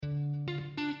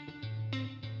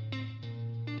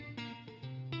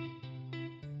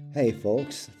Hey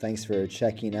folks, thanks for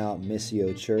checking out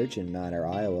Missio Church in Mount Ayr,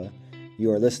 Iowa. You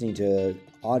are listening to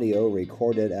audio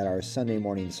recorded at our Sunday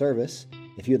morning service.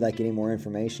 If you'd like any more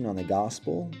information on the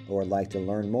gospel or would like to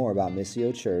learn more about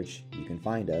Missio Church, you can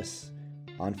find us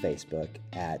on Facebook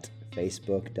at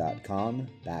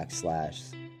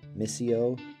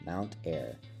facebook.com/Missio Mount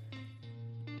Ayr.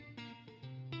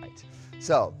 Right.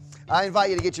 So, I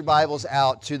invite you to get your Bibles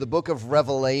out to the book of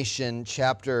Revelation,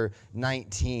 chapter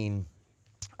 19.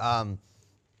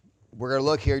 We're going to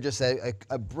look here just at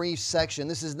a brief section.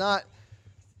 This is not,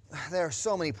 there are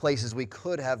so many places we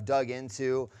could have dug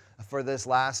into for this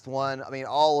last one. I mean,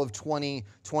 all of 20,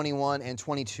 21, and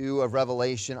 22 of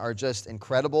Revelation are just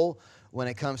incredible when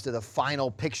it comes to the final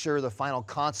picture, the final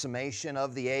consummation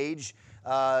of the age.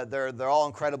 They're all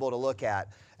incredible to look at.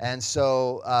 And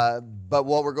so, but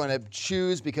what we're going to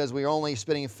choose, because we're only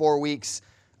spending 4 weeks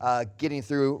getting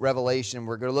through Revelation,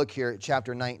 we're going to look here at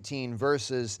chapter 19,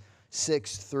 verses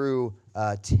 6 through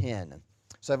 10.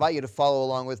 So I invite you to follow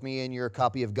along with me in your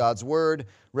copy of God's Word,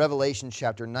 Revelation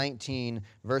chapter 19,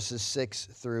 verses 6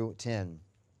 through 10.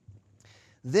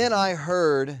 Then I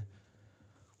heard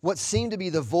what seemed to be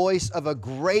the voice of a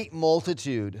great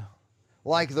multitude,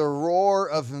 like the roar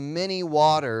of many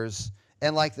waters,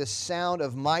 and like the sound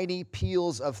of mighty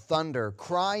peals of thunder,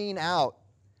 crying out,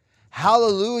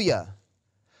 "Hallelujah!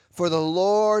 For the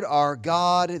Lord our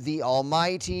God, the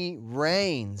Almighty,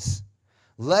 reigns.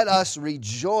 Let us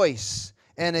rejoice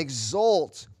and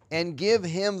exult and give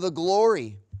Him the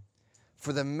glory.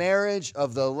 For the marriage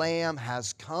of the Lamb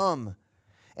has come,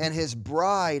 and His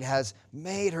bride has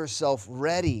made herself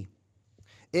ready.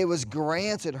 It was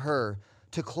granted her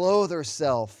to clothe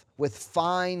herself with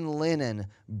fine linen,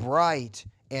 bright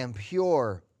and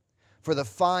pure. For the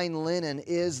fine linen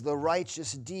is the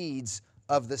righteous deeds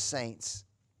of the saints."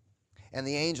 And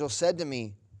the angel said to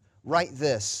me, "Write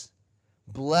this,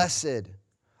 blessed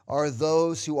are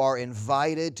those who are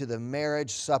invited to the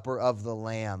marriage supper of the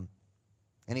Lamb."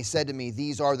 And he said to me,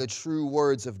 "These are the true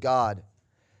words of God."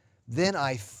 Then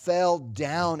I fell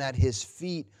down at his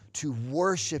feet to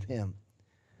worship him.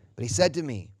 But he said to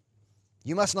me,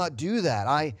 "You must not do that.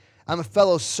 I'm a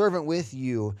fellow servant with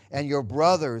you and your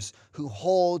brothers who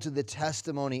hold to the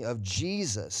testimony of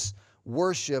Jesus.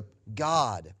 Worship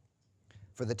God.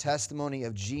 For the testimony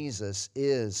of Jesus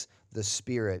is the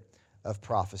spirit of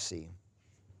prophecy."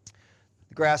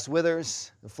 The grass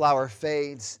withers, the flower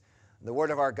fades, the word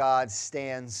of our God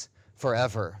stands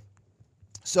forever.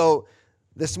 So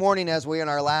this morning, as we're in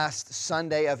our last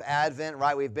Sunday of Advent,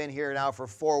 right, we've been here now for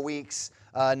 4 weeks.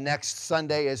 Next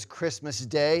Sunday is Christmas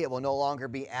Day. It will no longer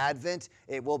be Advent.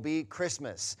 It will be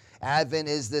Christmas. Advent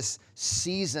is this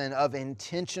season of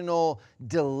intentional,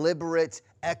 deliberate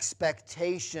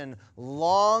expectation,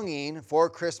 longing for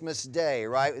Christmas Day,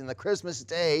 right? In the Christmas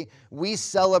Day, we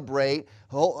celebrate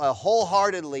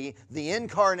wholeheartedly the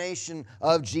incarnation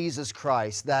of Jesus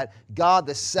Christ, that God,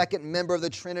 the second member of the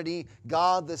Trinity,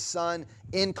 God the Son,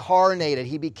 incarnated.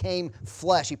 He became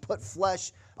flesh. He put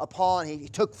flesh upon, he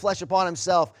took flesh upon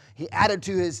himself. He added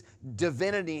to his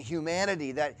divinity,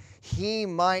 humanity, that he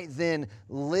might then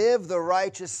live the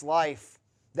righteous life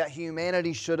that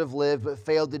humanity should have lived but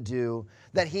failed to do,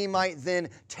 that he might then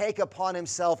take upon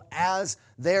himself as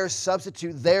their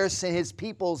substitute, their sin, his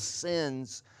people's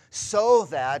sins, so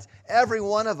that every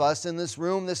one of us in this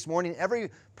room this morning, every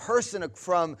person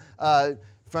from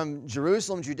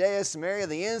Jerusalem, Judea, Samaria,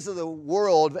 the ends of the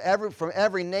world, from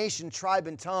every nation, tribe,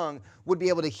 and tongue, would be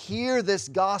able to hear this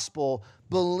gospel,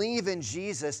 believe in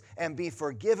Jesus, and be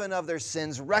forgiven of their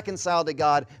sins, reconciled to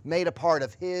God, made a part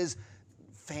of His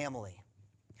family.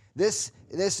 This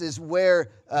is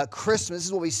where Christmas, this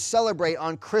is what we celebrate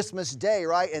on Christmas Day,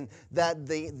 right? And that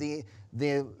the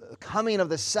coming of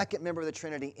the second member of the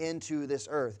Trinity into this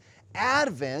earth.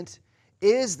 Advent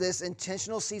is this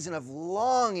intentional season of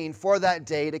longing for that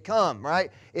day to come,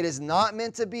 right? It is not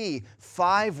meant to be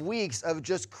 5 weeks of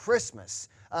just Christmas.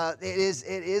 It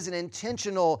is an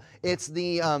intentional, it's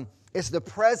the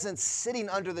presents sitting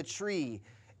under the tree,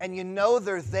 and you know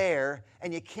they're there,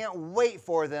 and you can't wait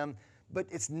for them, but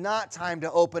it's not time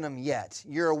to open them yet.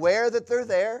 You're aware that they're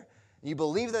there. You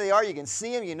believe that they are. You can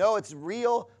see them. You know it's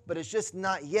real, but it's just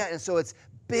not yet. And so it's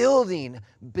building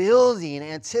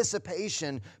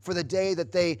anticipation for the day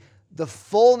that the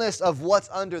fullness of what's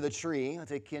under the tree,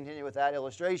 to continue with that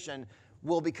illustration,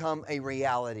 will become a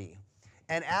reality.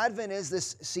 And Advent is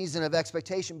this season of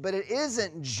expectation, but it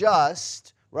isn't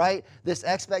just, right, this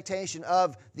expectation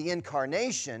of the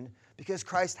incarnation, because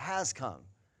Christ has come.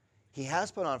 He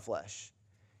has put on flesh.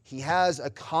 He has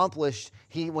accomplished,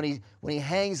 when he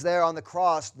hangs there on the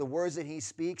cross, the words that he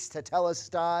speaks,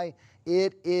 tetelestai,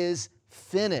 it is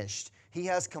finished. He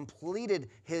has completed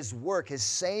his work, his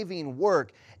saving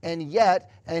work, and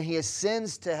he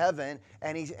ascends to heaven,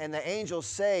 and the angels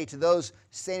say to those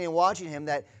standing and watching him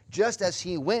that just as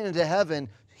he went into heaven,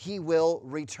 he will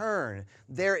return.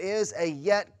 There is a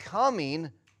yet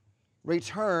coming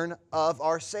return of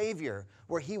our Savior,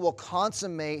 where he will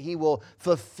consummate, he will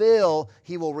fulfill,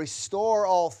 he will restore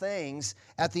all things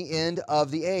at the end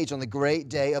of the age, on the great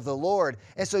day of the Lord.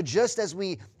 And so just as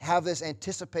we have this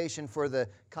anticipation for the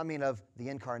coming of the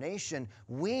incarnation,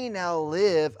 we now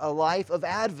live a life of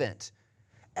Advent,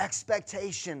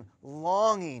 expectation,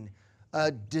 longing,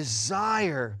 a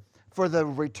desire for the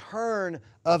return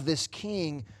of this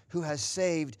King who has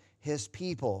saved his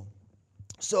people.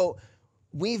 So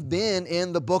we've been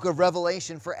in the book of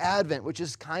Revelation for Advent, which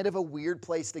is kind of a weird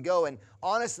place to go. And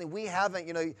honestly, we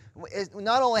haven't,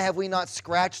 not only have we not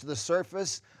scratched the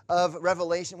surface of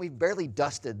Revelation, we've barely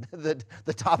dusted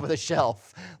the top of the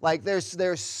shelf. Like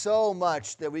there's so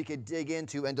much that we could dig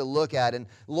into and to look at. And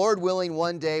Lord willing,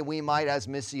 one day we might, as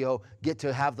Missio, get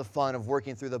to have the fun of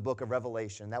working through the book of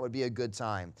Revelation. That would be a good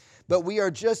time. But we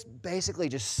are just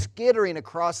skittering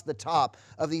across the top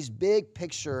of these big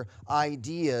picture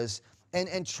ideas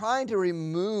and trying to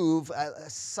remove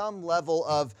some level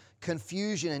of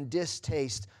confusion and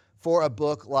distaste for a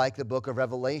book like the book of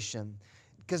Revelation.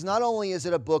 Because not only is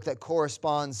it a book that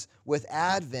corresponds with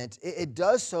Advent, it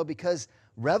does so because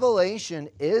Revelation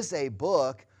is a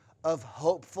book of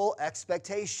hopeful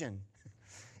expectation.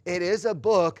 It is a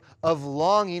book of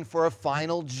longing for a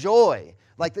final joy.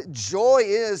 Like the joy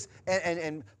is,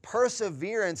 and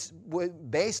perseverance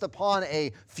based upon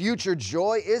a future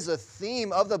joy is a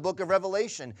theme of the book of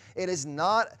Revelation. It is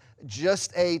not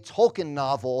just a Tolkien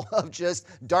novel of just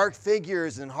dark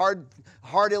figures and hard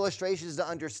illustrations to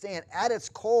understand. At its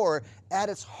core, at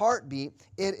its heartbeat,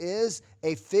 it is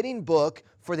a fitting book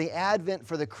for the Advent,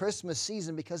 for the Christmas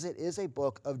season, because it is a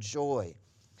book of joy.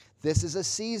 This is a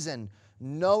season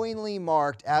knowingly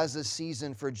marked as a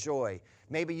season for joy.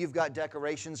 Maybe you've got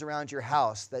decorations around your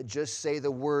house that just say the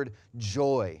word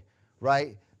joy,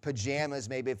 right? Pajamas,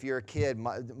 maybe if you're a kid.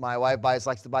 My wife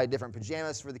likes to buy different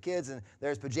pajamas for the kids, and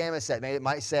there's pajama set. Maybe it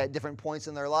might say at different points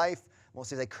in their life. We'll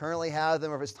say they currently have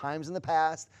them, or if it's times in the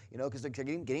past, because they're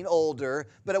getting older.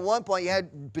 But at one point, you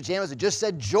had pajamas that just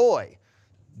said joy,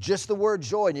 just the word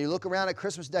joy. And you look around at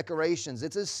Christmas decorations,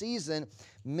 it's a season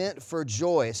meant for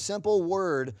joy, a simple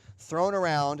word thrown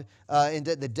around in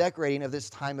the decorating of this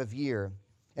time of year.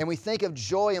 And we think of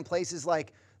joy in places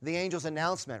like the angel's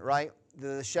announcement, right?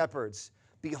 The shepherds.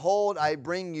 Behold, I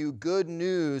bring you good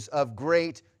news of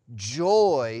great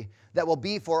joy that will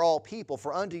be for all people.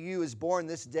 For unto you is born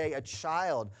this day a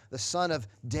child, the son of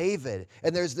David.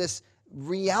 And there's this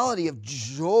reality of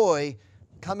joy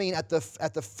coming at the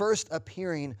first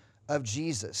appearing of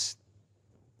Jesus.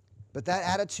 But that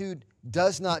attitude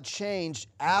does not change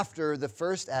after the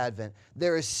first advent.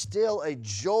 There is still a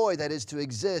joy that is to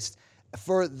exist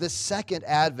for the second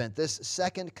advent, this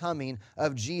second coming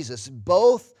of Jesus.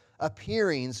 Both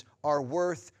appearings are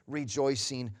worth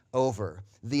rejoicing over.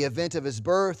 The event of his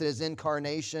birth, his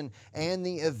incarnation, and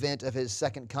the event of his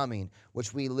second coming,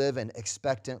 which we live in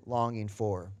expectant longing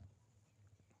for.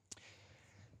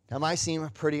 Now, it might seem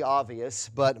pretty obvious,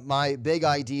 but my big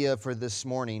idea for this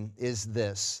morning is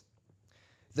this.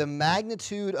 The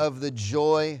magnitude of the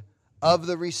joy of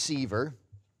the receiver,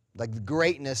 like the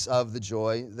greatness of the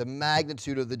joy, the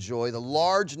magnitude of the joy, the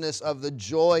largeness of the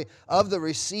joy of the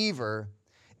receiver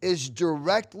is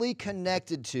directly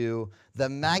connected to the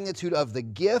magnitude of the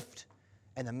gift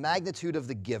and the magnitude of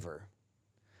the giver.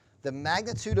 The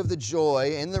magnitude of the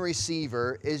joy in the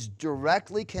receiver is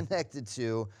directly connected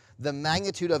to the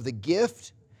magnitude of the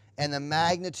gift and the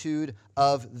magnitude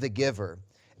of the giver.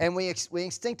 And we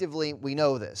instinctively, we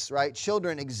know this, right?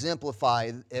 Children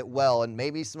exemplify it well, and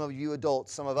maybe some of you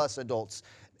adults, some of us adults,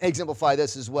 exemplify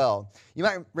this as well. You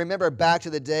might remember back to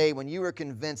the day when you were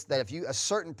convinced that a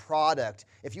certain product,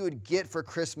 if you would get for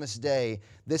Christmas Day,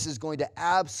 this is going to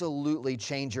absolutely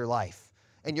change your life.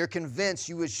 And you're convinced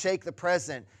you would shake the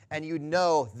present and you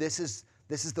know this is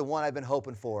the one I've been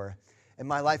hoping for. And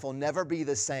my life will never be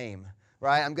the same.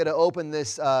 Right, I'm going to open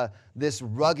this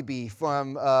rugby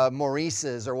from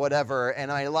Maurice's or whatever,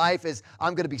 and my life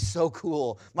I'm going to be so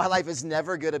cool. My life is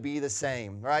never going to be the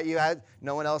same. Right?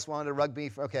 No one else wanted a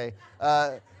rugby? Okay.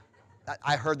 I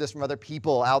heard this from other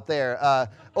people out there.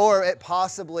 Or it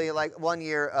possibly, like one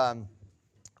year,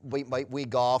 we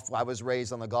golf. I was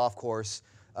raised on the golf course.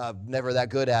 Never that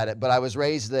good at it, but I was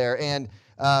raised there, and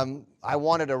I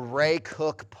wanted a Ray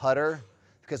Cook putter,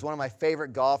 because one of my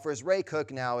favorite golfers, Ray Cook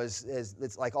now is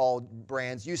it's like all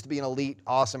brands. Used to be an elite,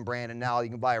 awesome brand, and now you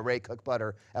can buy a Ray Cook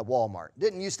putter at Walmart.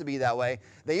 Didn't used to be that way.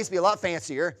 They used to be a lot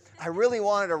fancier. I really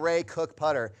wanted a Ray Cook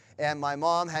putter, and my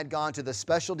mom had gone to the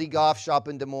specialty golf shop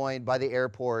in Des Moines by the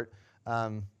airport.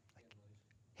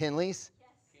 Henley's?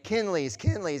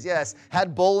 Kinley's, yes.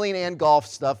 Had bowling and golf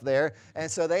stuff there.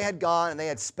 And so they had gone and they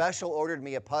had special ordered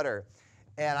me a putter.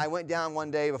 And I went down one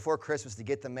day before Christmas to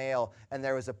get the mail, and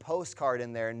there was a postcard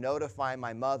in there notifying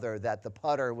my mother that the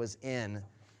putter was in. Is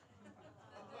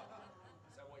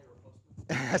that why you're a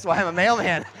postman? That's why I'm a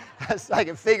mailman. So I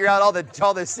can figure out all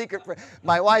the secret.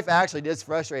 My wife actually is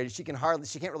frustrated. She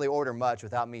can't really order much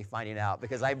without me finding out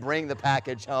because I bring the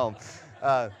package home.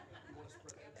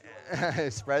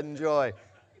 Spreading joy.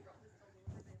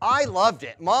 I loved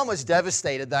it. Mom was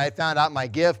devastated that I found out my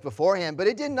gift beforehand, but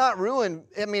it did not ruin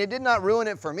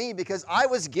it for me because I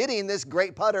was getting this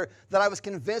great putter that I was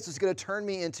convinced was going to turn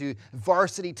me into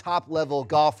varsity top level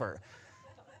golfer.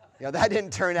 You know, that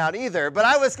didn't turn out either, but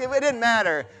it didn't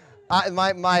matter.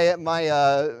 My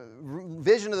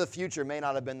vision of the future may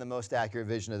not have been the most accurate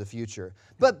vision of the future.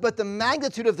 But the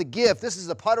magnitude of the gift, this is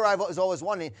the putter I was always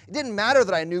wanting. It didn't matter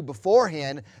that I knew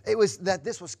beforehand. It was that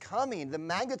this was coming. The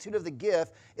magnitude of the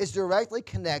gift is directly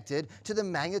connected to the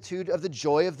magnitude of the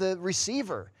joy of the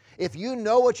receiver. If you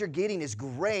know what you're getting is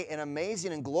great and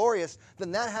amazing and glorious,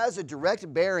 then that has a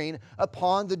direct bearing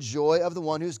upon the joy of the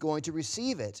one who's going to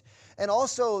receive it. And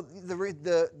also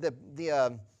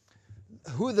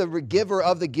who the giver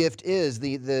of the gift is,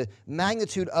 the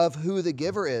magnitude of who the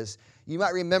giver is. You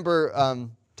might remember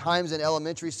times in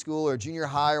elementary school or junior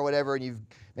high or whatever, and you've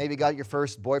maybe got your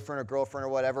first boyfriend or girlfriend or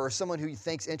whatever, or someone who you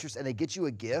think's interested, and they get you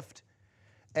a gift,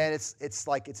 and it's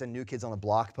like it's a New Kids on the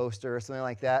Block poster or something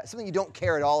like that, something you don't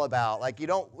care at all about. Like you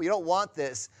don't want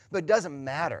this, but it doesn't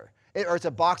matter. Or it's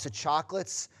a box of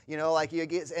chocolates, you know, like you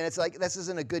get, and it's like this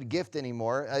isn't a good gift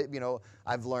anymore.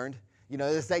 I've learned,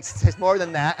 it's more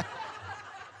than that.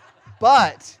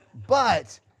 But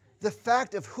the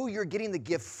fact of who you're getting the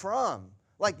gift from,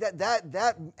 like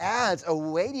that adds a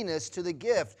weightiness to the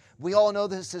gift. We all know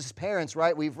this as parents,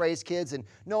 right? We've raised kids, and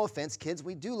no offense, kids,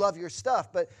 we do love your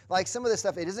stuff, but like some of this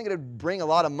stuff, it isn't going to bring a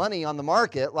lot of money on the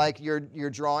market, like your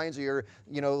drawings or your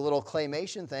little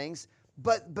claymation things.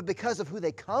 But because of who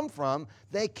they come from,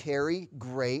 they carry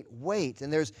great weight,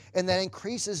 and that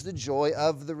increases the joy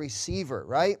of the receiver,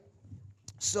 right?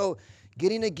 So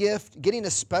getting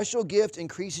a special gift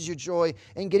increases your joy,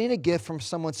 and getting a gift from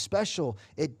someone special,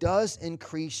 it does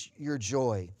increase your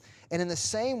joy. And in the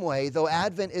same way, though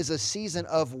Advent is a season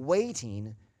of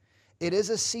waiting, it is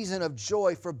a season of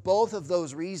joy for both of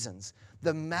those reasons.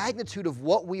 The magnitude of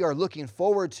what we are looking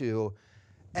forward to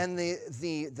and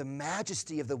the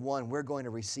majesty of the one we're going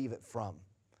to receive it from.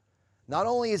 Not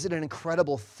only is it an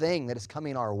incredible thing that is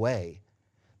coming our way,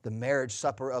 the marriage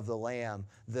supper of the Lamb,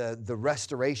 the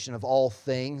restoration of all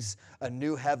things, a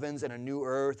new heavens and a new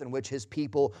earth in which His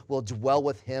people will dwell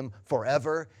with Him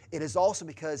forever. It is also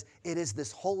because it is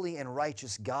this holy and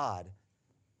righteous God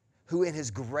who in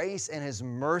His grace and His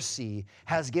mercy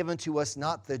has given to us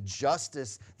not the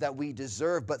justice that we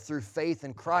deserve, but through faith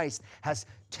in Christ has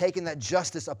taken that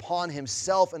justice upon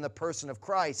Himself in the person of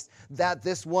Christ, that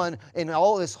this one in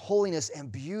all His holiness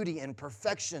and beauty and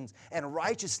perfections and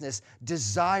righteousness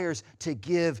desires to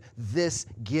give this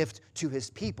gift to His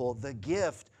people, the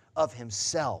gift of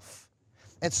Himself.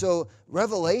 And so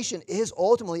Revelation is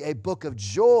ultimately a book of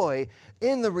joy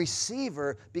in the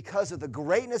receiver because of the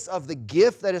greatness of the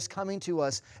gift that is coming to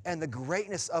us and the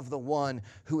greatness of the one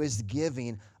who is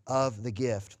giving of the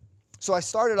gift. So I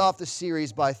started off the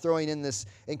series by throwing in this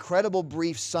incredible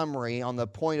brief summary on the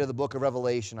point of the book of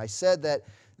Revelation. I said that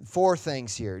 4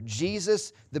 things here.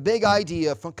 Jesus, the big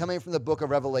idea coming from the book of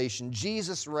Revelation,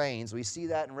 Jesus reigns. We see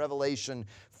that in Revelation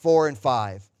 4 and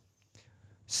 5.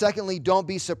 Secondly, don't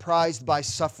be surprised by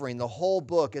suffering. The whole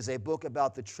book is a book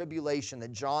about the tribulation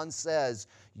that John says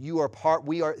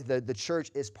the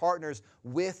church is partners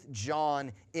with John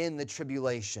in the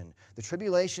tribulation. The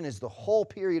tribulation is the whole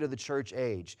period of the church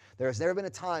age. There has never been a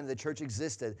time the church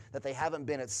existed that they haven't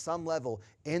been at some level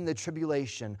in the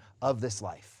tribulation of this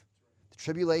life. The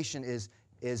tribulation is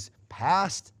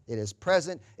past, it is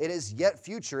present, it is yet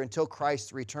future until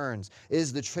Christ returns. It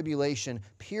is the tribulation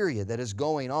period that is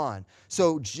going on.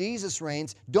 So Jesus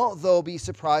reigns. Don't, though, be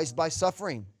surprised by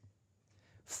suffering.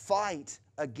 Fight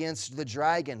against the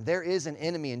dragon. There is an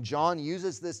enemy, and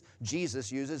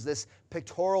Jesus uses this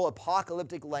pictorial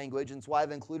apocalyptic language, and that's why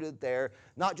I've included it there.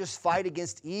 Not just fight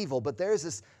against evil, but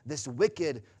there's this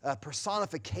wicked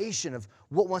personification of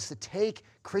what wants to take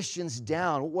Christians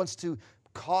down, what wants to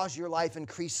cause your life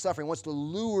increased suffering, wants to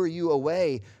lure you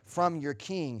away from your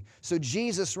king. So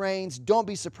Jesus reigns. Don't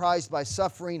be surprised by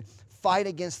suffering. Fight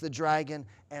against the dragon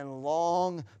and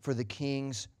long for the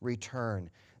king's return.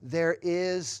 There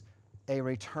is a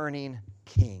returning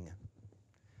king.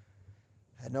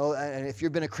 I know, and if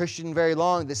you've been a Christian very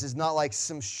long, this is not like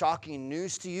some shocking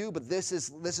news to you, but this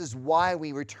is why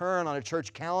we return on a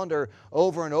church calendar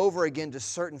over and over again to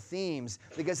certain themes,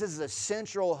 because this is a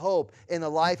central hope in the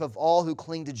life of all who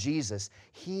cling to Jesus.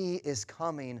 He is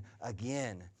coming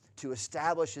again to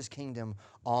establish His kingdom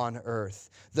on earth.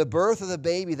 The birth of the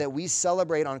baby that we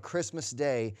celebrate on Christmas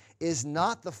Day is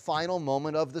not the final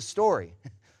moment of the story.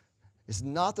 It's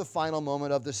not the final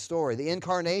moment of the story. The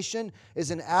incarnation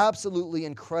is an absolutely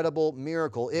incredible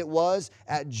miracle. It was,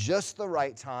 at just the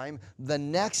right time, the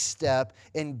next step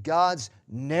in God's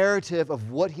narrative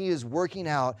of what He is working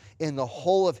out in the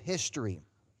whole of history.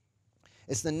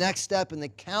 It's the next step in the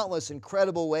countless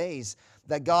incredible ways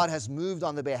that God has moved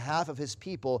on the behalf of His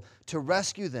people to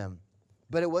rescue them.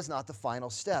 But it was not the final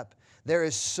step. There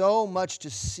is so much to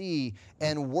see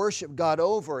and worship God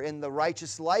over in the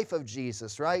righteous life of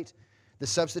Jesus, right? The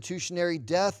substitutionary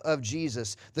death of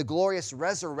Jesus, the glorious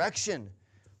resurrection,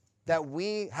 that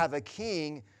we have a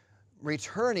king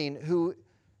returning who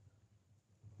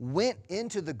went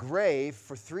into the grave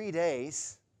for 3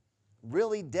 days,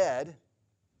 really dead,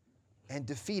 and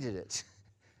defeated it,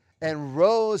 and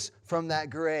rose from that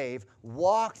grave,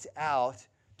 walked out,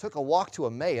 took a walk to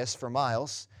Emmaus for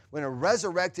miles, when a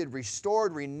resurrected,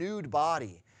 restored, renewed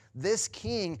body. This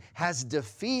king has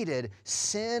defeated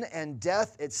sin and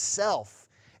death itself,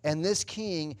 and this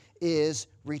king is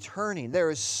returning.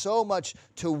 There is so much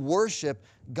to worship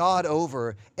God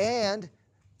over, and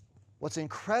what's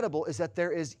incredible is that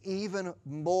there is even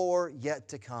more yet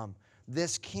to come.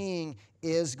 This king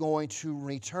is going to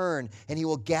return, and He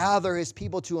will gather His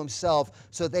people to Himself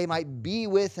so they might be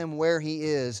with Him where He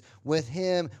is, with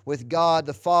Him, with God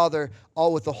the Father,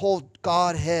 all with the whole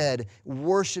Godhead,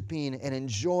 worshiping and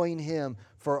enjoying Him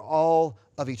for all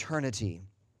of eternity.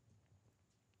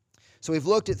 So we've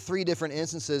looked at 3 different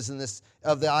instances in this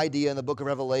of the idea in the book of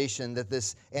Revelation that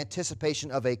this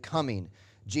anticipation of a coming.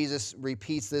 Jesus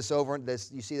repeats this over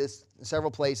this. You see this in several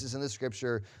places in the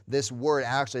Scripture. This word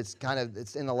actually,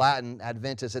 it's in the Latin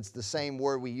Adventus. It's the same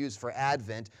word we use for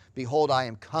Advent. Behold, I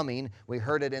am coming. We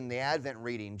heard it in the Advent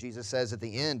reading. Jesus says at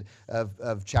the end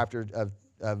of chapter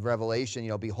of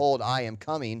Revelation, behold, I am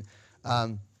coming,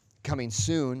 coming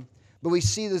soon. But we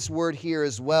see this word here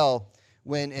as well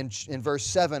when in verse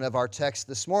 7 of our text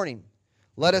this morning.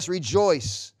 Let us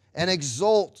rejoice and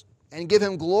exult and give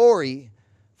Him glory,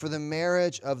 for the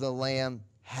marriage of the Lamb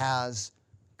has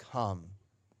come.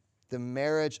 The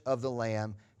marriage of the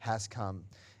Lamb has come.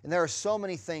 And there are so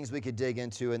many things we could dig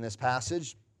into in this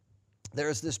passage.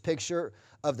 There is this picture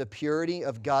of the purity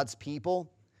of God's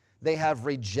people. They have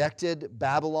rejected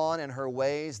Babylon and her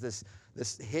ways, this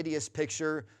hideous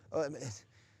picture.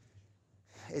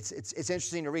 It's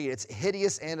interesting to read. It's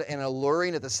hideous and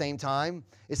alluring at the same time.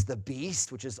 It's the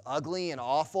beast, which is ugly and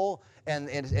awful, and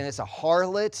it's a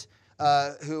harlot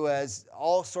who has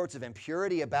all sorts of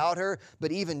impurity about her.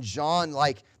 But even John,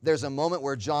 there's a moment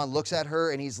where John looks at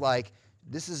her and he's like,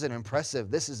 this is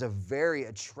a very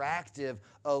attractive,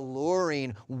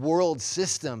 alluring world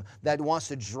system that wants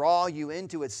to draw you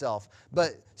into itself.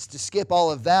 But to skip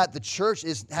all of that, the church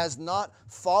has not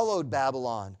followed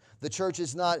Babylon. The church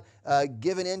is not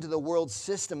given into the world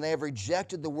system. They have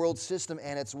rejected the world system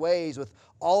and its ways with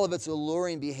all of its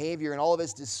alluring behavior and all of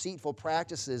its deceitful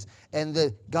practices.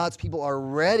 And God's people are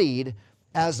readied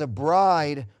as a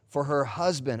bride for her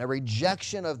husband. A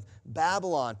rejection of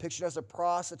Babylon, pictured as a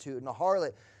prostitute and a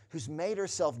harlot who's made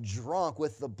herself drunk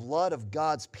with the blood of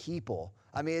God's people.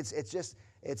 I mean,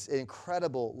 it's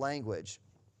incredible language.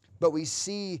 But we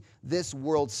see this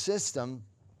world system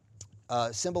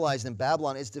symbolized in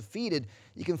Babylon is defeated.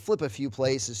 You can flip a few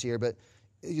places here, but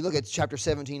you look at chapter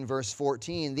 17, verse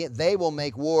 14. They will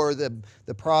make war, the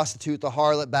prostitute, the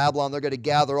harlot, Babylon. They're going to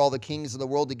gather all the kings of the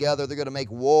world together. They're going to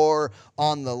make war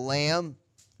on the Lamb.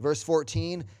 Verse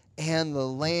 14, and the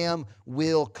Lamb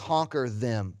will conquer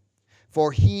them.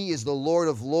 For He is the Lord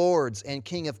of lords and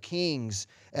King of kings,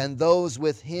 and those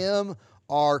with Him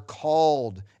are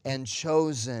called and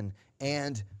chosen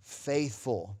and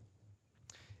faithful.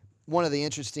 One of the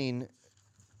interesting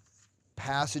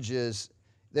passages,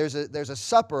 there's a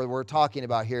supper we're talking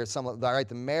about here. Right,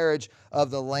 the marriage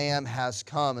of the Lamb has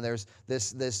come, and there's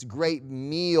this great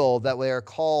meal that we are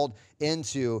called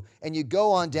into. And you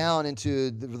go on down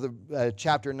into the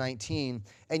chapter 19,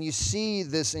 and you see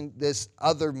this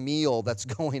other meal that's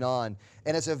going on,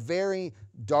 and it's a very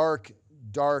dark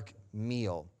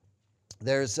meal.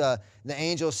 There's the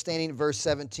angel standing, verse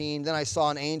 17. Then I saw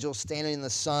an angel standing in the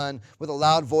sun. With a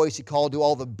loud voice he called to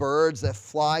all the birds that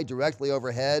fly directly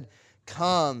overhead,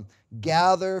 "Come,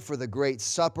 gather for the great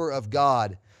supper of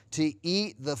God, to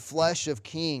eat the flesh of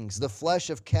kings, the flesh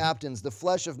of captains, the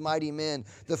flesh of mighty men,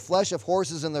 the flesh of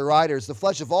horses and their riders, the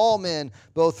flesh of all men,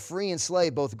 both free and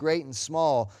slave, both great and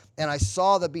small. And I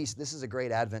saw the beast." This is a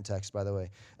great Advent text, by the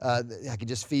way. I can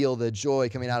just feel the joy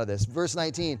coming out of this. Verse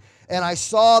 19, "And I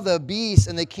saw the beast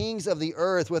and the kings of the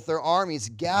earth with their armies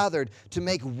gathered to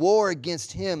make war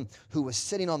against him who was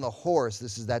sitting on the horse."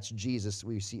 That's Jesus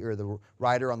we see, or the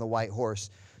rider on the white horse.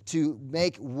 To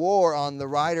make war on the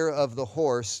rider of the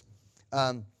horse,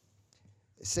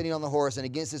 sitting on the horse, and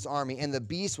against his army. And the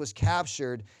beast was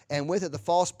captured, and with it the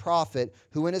false prophet,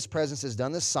 who in his presence has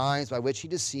done the signs by which he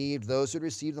deceived those who had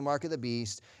received the mark of the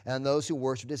beast and those who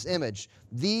worshipped his image.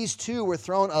 These two were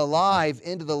thrown alive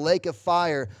into the lake of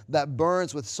fire that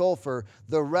burns with sulfur.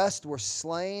 The rest were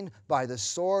slain by the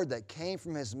sword that came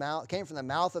from the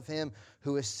mouth of him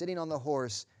who is sitting on the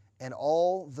horse, and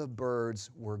all the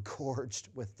birds were gorged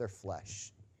with their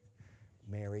flesh.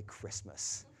 Merry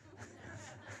Christmas.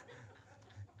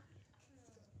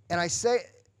 And I say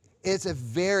it's a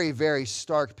very, very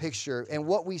stark picture. And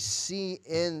what we see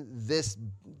in this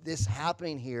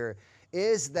happening here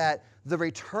is that the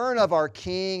return of our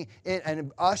King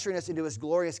and ushering us into his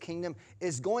glorious kingdom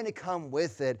is going to come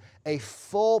with it a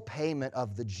full payment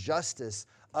of the justice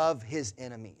of his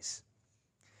enemies.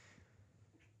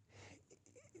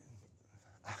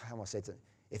 I want to say it.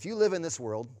 If you live in this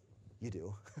world, you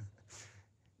do.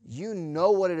 You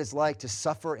know what it is like to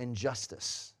suffer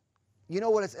injustice. You know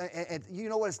what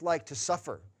it's like to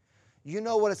suffer. You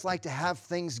know what it's like to have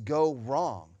things go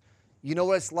wrong. You know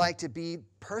what it's like to be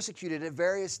persecuted at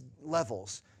various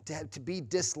levels, to be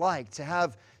disliked, to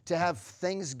have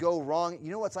things go wrong.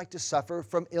 You know what it's like to suffer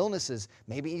from illnesses,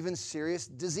 maybe even serious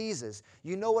diseases.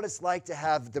 You know what it's like to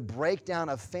have the breakdown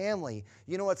of family.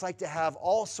 You know what it's like to have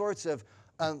all sorts of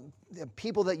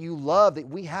people that you love that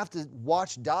we have to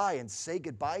watch die and say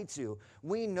goodbye to.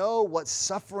 We know what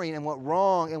suffering and what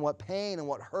wrong and what pain and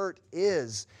what hurt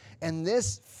is. And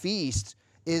this feast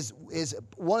is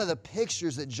one of the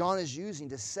pictures that John is using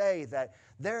to say that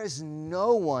there is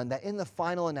no one that in the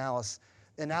final analysis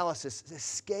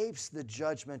escapes the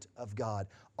judgment of God.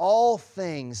 All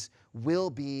things will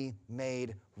be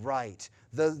made right.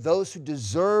 Those who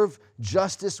deserve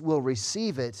justice will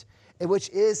receive it, which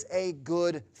is a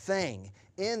good thing,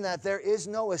 in that there is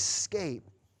no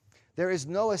escape. There is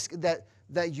no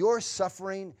that your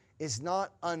suffering is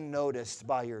not unnoticed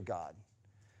by your God.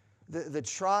 The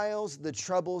trials, the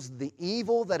troubles, the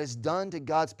evil that is done to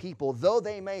God's people, though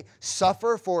they may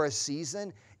suffer for a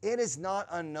season, it is not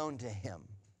unknown to him.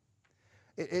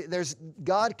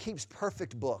 God keeps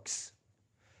perfect books.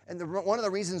 And one of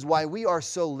the reasons why we are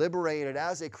so liberated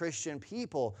as a Christian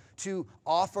people to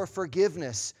offer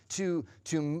forgiveness, to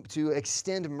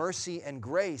extend mercy and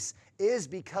grace, is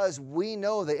because we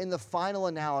know that in the final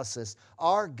analysis,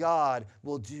 our God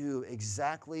will do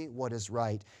exactly what is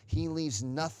right. He leaves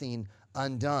nothing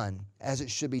undone as it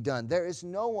should be done. There is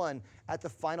no one at the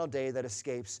final day that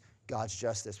escapes God's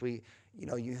justice.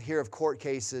 You hear of court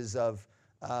cases of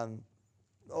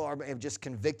or just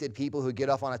convicted people who get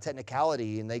off on a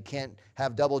technicality and they can't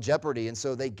have double jeopardy, and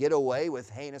so they get away with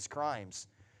heinous crimes.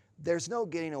 There's no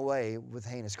getting away with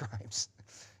heinous crimes.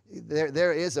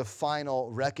 There is a final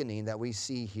reckoning that we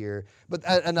see here, but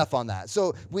enough on that.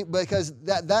 So because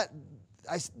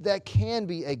that can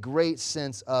be a great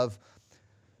sense of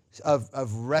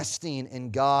resting in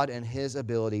God and his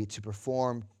ability to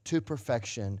perform to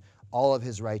perfection all of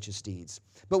his righteous deeds.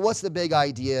 But what's the big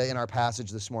idea in our passage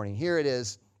this morning? Here it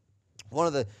is. One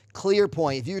of the clear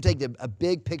points, if you take a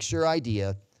big picture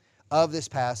idea of this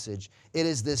passage, it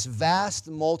is this vast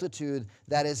multitude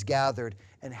that is gathered.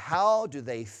 And how do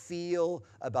they feel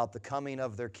about the coming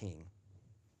of their king?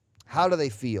 How do they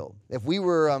feel? If we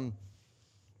were at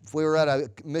a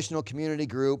missional community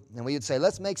group and we would say,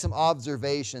 let's make some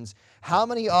observations, how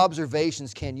many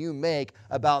observations can you make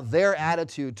about their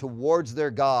attitude towards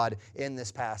their God in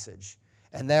this passage?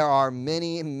 And there are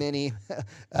many, many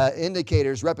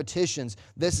indicators, repetitions.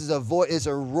 This is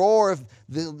a roar of,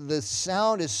 the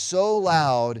sound is so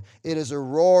loud, it is a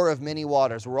roar of many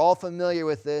waters. We're all familiar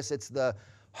with this. It's the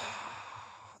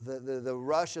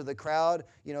rush of the crowd.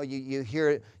 You know, you hear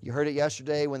it. You heard it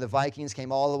yesterday when the Vikings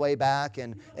came all the way back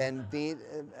and beat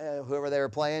whoever they were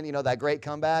playing. You know, that great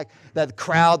comeback. That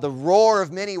crowd, the roar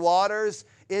of many waters,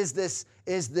 is this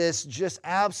just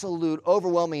absolute,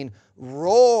 overwhelming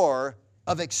roar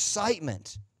of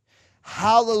excitement.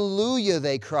 Hallelujah,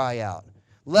 they cry out.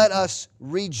 Let us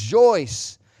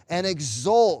rejoice and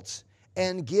exult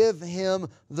and give him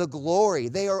the glory.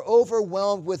 They are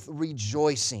overwhelmed with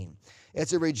rejoicing.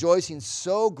 It's a rejoicing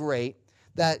so great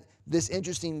that this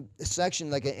interesting section,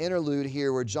 like an interlude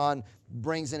here where John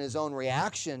brings in his own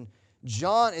reaction,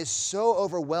 John is so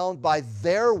overwhelmed by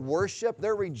their worship,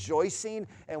 their rejoicing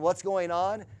and what's going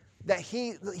on, that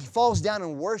he falls down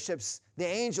and worships the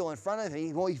angel in front of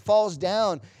him. He falls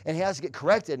down and he has to get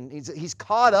corrected. And he's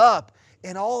caught up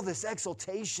in all this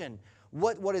exaltation.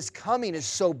 What is coming is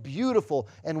so beautiful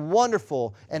and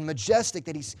wonderful and majestic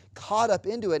that he's caught up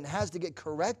into it and has to get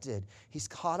corrected. He's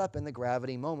caught up in the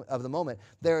gravity of the moment.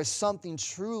 There is something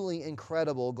truly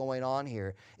incredible going on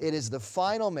here. It is the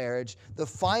final marriage, the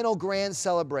final grand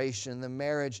celebration, the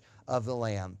marriage of the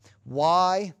Lamb.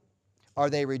 Why are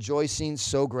they rejoicing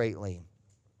so greatly?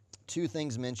 Two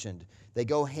things mentioned. They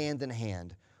go hand in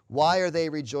hand. Why are they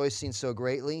rejoicing so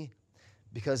greatly?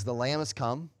 Because the Lamb has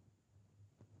come.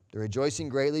 They're rejoicing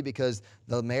greatly because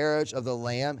the marriage of the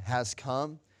Lamb has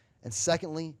come. And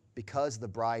secondly, because the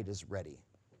bride is ready.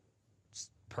 It's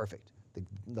perfect.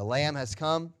 The Lamb has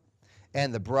come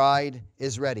and the bride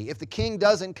is ready. If the king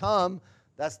doesn't come,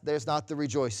 there's not the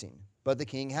rejoicing. But the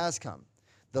king has come.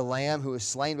 The Lamb who was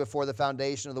slain before the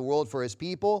foundation of the world for his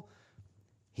people,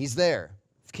 he's there.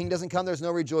 If the king doesn't come, there's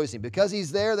no rejoicing. Because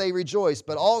he's there, they rejoice.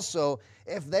 But also,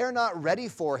 if they're not ready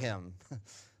for him,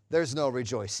 there's no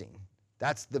rejoicing.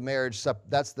 That's the marriage,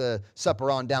 that's the supper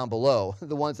on down below.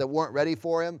 The ones that weren't ready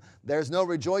for him, there's no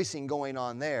rejoicing going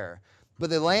on there.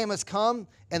 But the Lamb has come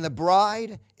and the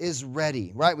bride is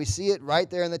ready. Right? We see it right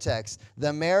there in the text.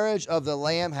 The marriage of the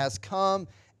Lamb has come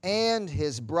and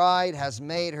his bride has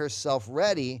made herself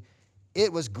ready.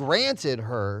 It was granted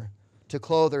her to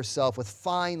clothe herself with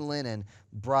fine linen,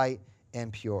 bright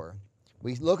and pure.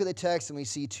 We look at the text and we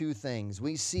see two things.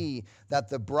 We see that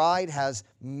the bride has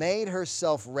made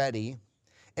herself ready,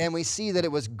 and we see that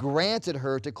it was granted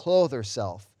her to clothe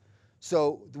herself.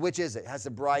 So, which is it? Has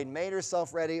the bride made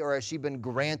herself ready, or has she been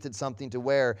granted something to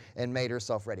wear and made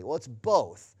herself ready? Well, it's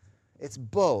both. It's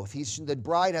both. The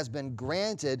bride has been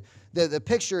granted. The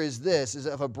picture is this, is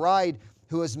of a bride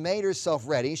who has made herself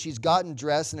ready. She's gotten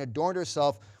dressed and adorned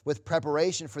herself with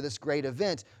preparation for this great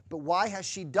event. But why has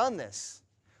she done this?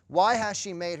 Why has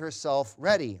she made herself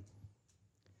ready?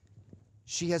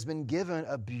 She has been given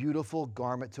a beautiful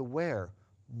garment to wear.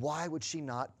 Why would she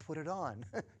not put it on?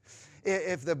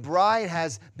 If the bride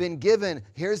has been given,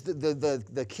 here's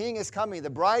the king is coming, the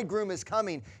bridegroom is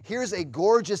coming, here's a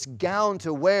gorgeous gown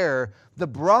to wear, the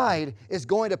bride is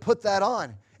going to put that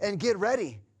on and get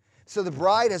ready. So the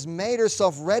bride has made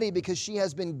herself ready because she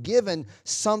has been given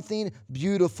something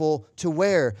beautiful to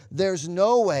wear. There's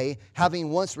no way, having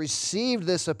once received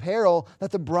this apparel,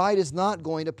 that the bride is not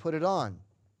going to put it on.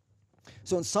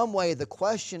 So in some way, the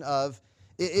question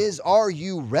is, are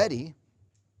you ready?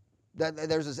 That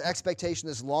there's this expectation,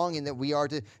 this longing that we are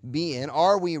to be in.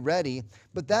 Are we ready?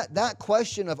 But that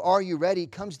question of are you ready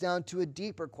comes down to a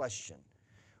deeper question,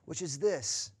 which is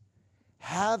this.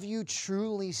 Have you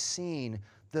truly seen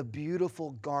the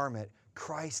beautiful garment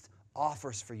Christ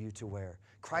offers for you to wear?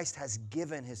 Christ has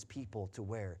given his people to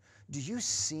wear. Do you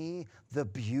see the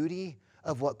beauty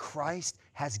of what Christ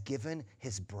has given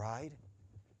his bride?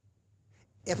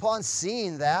 Upon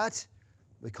seeing that,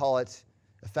 we call it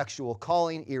effectual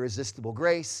calling, irresistible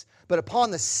grace. But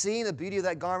upon seeing the beauty of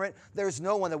that garment, there's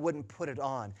no one that wouldn't put it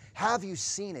on. Have you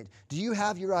seen it? Do you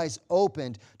have your eyes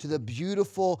opened to the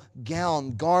beautiful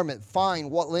gown, garment, fine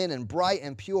linen, bright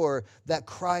and pure that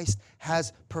Christ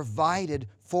has provided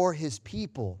for his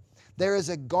people? There is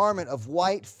a garment of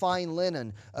white, fine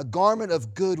linen, a garment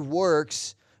of good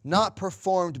works, not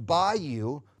performed by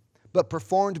you, but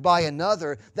performed by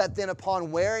another, that then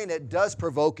upon wearing it does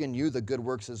provoke in you the good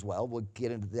works as well. We'll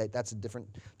get into that. That's a different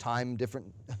time,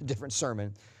 different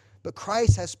sermon. But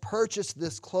Christ has purchased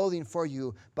this clothing for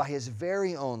you by his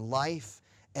very own life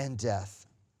and death.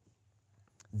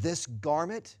 This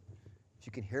garment, if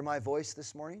you can hear my voice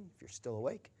this morning, if you're still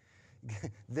awake,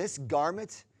 this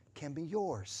garment can be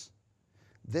yours.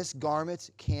 This garment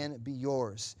can be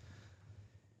yours.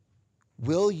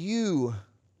 Will you,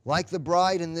 like the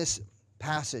bride in this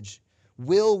passage,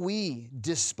 will we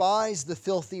despise the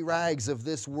filthy rags of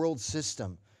this world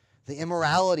system, the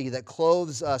immorality that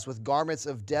clothes us with garments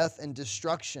of death and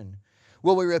destruction?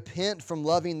 Will we repent from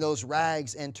loving those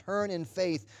rags and turn in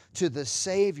faith to the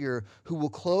Savior who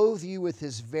will clothe you with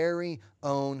his very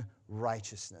own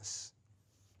righteousness?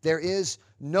 There is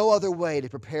no other way to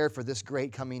prepare for this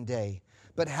great coming day.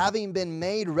 But having been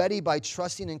made ready by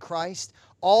trusting in Christ,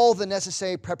 all the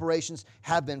necessary preparations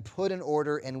have been put in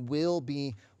order and will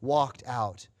be walked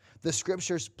out. The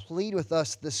Scriptures plead with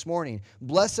us this morning.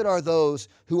 Blessed are those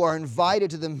who are invited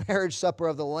to the marriage supper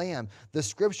of the Lamb. The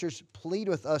Scriptures plead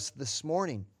with us this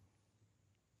morning.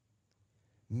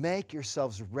 Make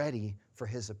yourselves ready for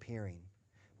His appearing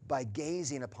by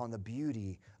gazing upon the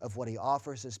beauty of what He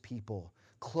offers His people,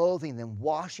 clothing them,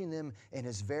 washing them in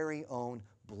His very own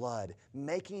blood,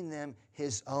 making them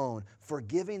His own,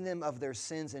 forgiving them of their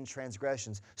sins and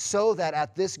transgressions, so that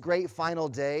at this great final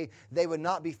day they would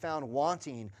not be found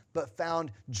wanting, but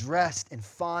found dressed in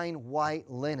fine white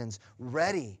linens,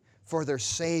 ready for their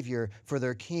Savior, for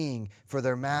their King, for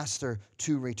their Master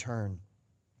to return.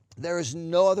 There is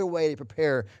no other way to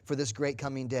prepare for this great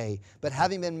coming day, but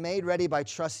having been made ready by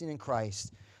trusting in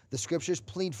Christ, the Scriptures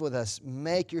plead with us,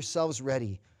 make yourselves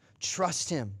ready, trust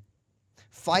Him,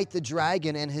 fight the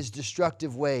dragon and his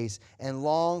destructive ways, and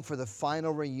long for the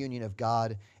final reunion of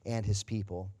God and His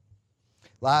people.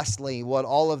 Lastly, what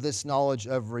all of this knowledge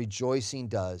of rejoicing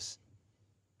does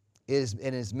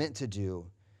is meant to do,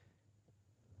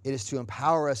 it is to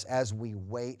empower us as we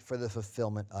wait for the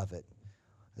fulfillment of it.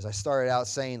 As I started out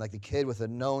saying, like the kid with a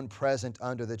known present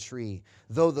under the tree,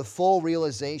 though the full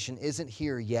realization isn't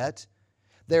here yet,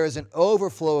 there is an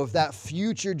overflow of that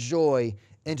future joy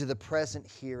into the present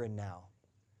here and now.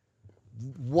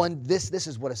 This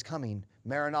is what is coming.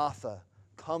 Maranatha,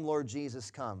 come Lord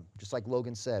Jesus, come. Just like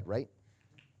Logan said, right?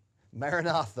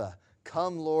 Maranatha,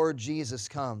 come Lord Jesus,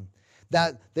 come.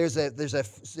 That there's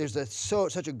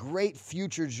such a great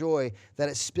future joy that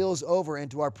it spills over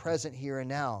into our present here and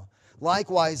now.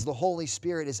 Likewise, the Holy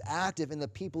Spirit is active in the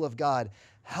people of God,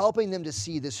 helping them to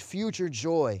see this future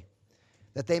joy,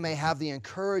 that they may have the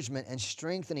encouragement and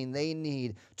strengthening they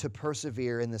need to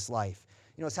persevere in this life.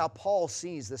 You know, it's how Paul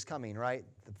sees this coming, right?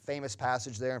 The famous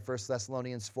passage there in 1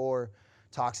 Thessalonians 4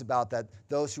 talks about that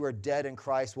those who are dead in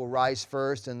Christ will rise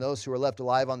first, and those who are left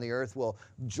alive on the earth will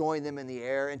join them in the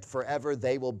air, and forever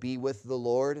they will be with the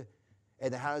Lord.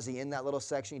 And how does he end that little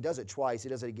section? He does it twice. He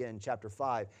does it again in chapter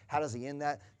 5. How does he end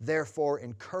that? Therefore,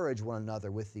 encourage one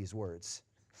another with these words.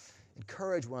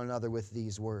 Encourage one another with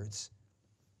these words.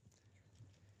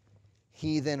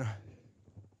 He then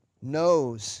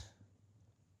knows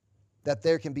that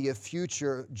there can be a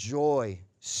future joy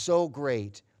so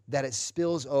great that it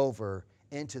spills over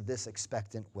into this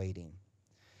expectant waiting.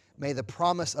 May the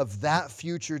promise of that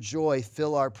future joy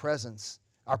fill our present,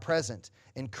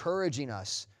 encouraging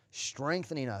us,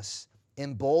 strengthening us,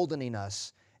 emboldening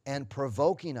us, and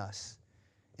provoking us,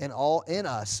 and in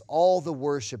us all the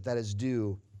worship that is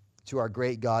due to our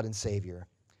great God and Savior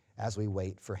as we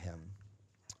wait for Him.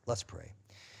 Let's pray.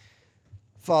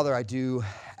 Father, I do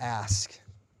ask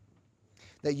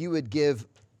that you would give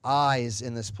eyes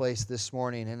in this place this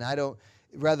morning, and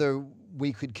whether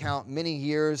we could count many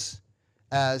years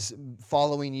as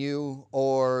following you,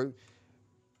 or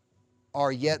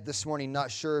are yet this morning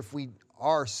not sure if we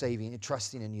are saving and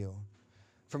trusting in you.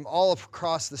 From all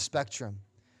across the spectrum,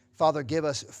 Father, give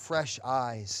us fresh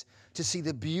eyes to see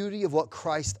the beauty of what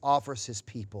Christ offers His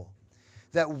people,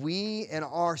 that we in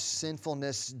our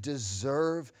sinfulness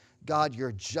deserve, God,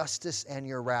 your justice and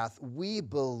your wrath. We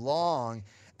belong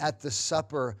at the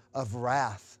supper of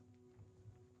wrath.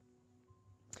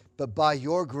 But by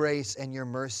your grace and your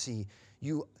mercy,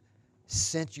 you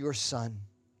sent your Son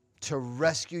to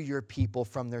rescue your people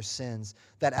from their sins,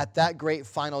 that at that great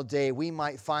final day we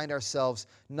might find ourselves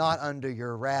not under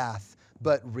your wrath,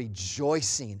 but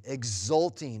rejoicing,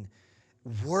 exulting,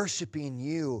 worshiping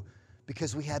you,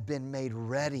 because we have been made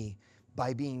ready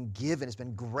by being given. It's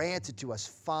been granted to us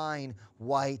fine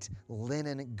white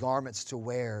linen garments to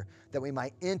wear, that we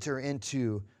might enter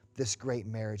into this great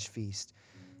marriage feast.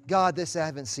 God, this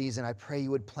Advent season, I pray you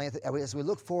would plant it as we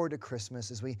look forward to Christmas,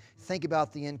 as we think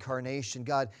about the incarnation.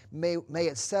 God, may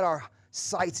it set our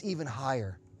sights even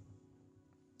higher,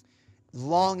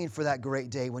 longing for that great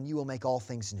day when you will make all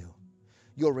things new.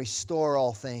 You'll restore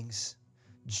all things.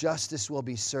 Justice will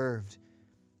be served,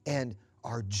 and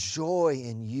our joy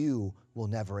in you will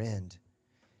never end.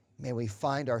 May we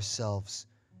find ourselves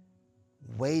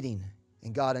waiting,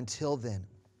 and God, until then,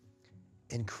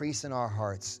 increase in our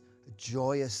hearts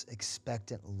joyous,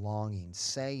 expectant longing,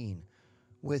 saying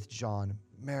with John,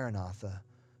 Maranatha,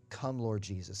 come Lord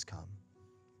Jesus, come.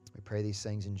 We pray these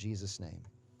things in Jesus' name.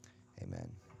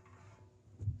 Amen.